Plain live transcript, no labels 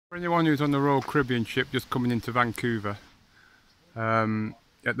For anyone who's on the Royal Caribbean ship just coming into Vancouver,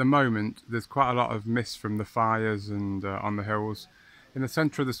 at the moment there's quite a lot of mist from the fires and on the hills. In the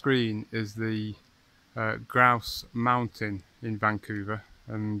centre of the screen is the Grouse mountain in Vancouver,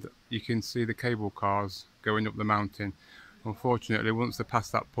 and you can see the cable cars going up the mountain. Unfortunately, once they're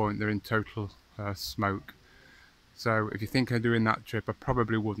past that point, they're in total smoke. So if you're thinking of doing that trip, I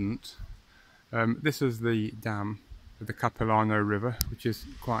probably wouldn't. This is the dam of the Capilano River, which is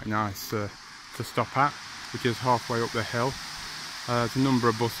quite nice to stop at, which is halfway up the hill. There's a number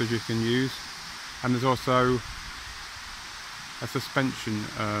of buses you can use, and there's also a suspension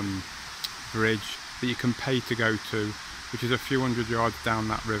bridge that you can pay to go to, which is a few hundred yards down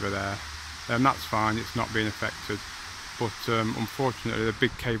that river there. That's fine, it's not being affected, but unfortunately the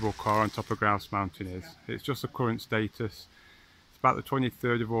big cable car on top of Grouse Mountain is. It's just the current status. It's about the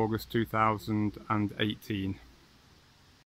 23rd of August 2018.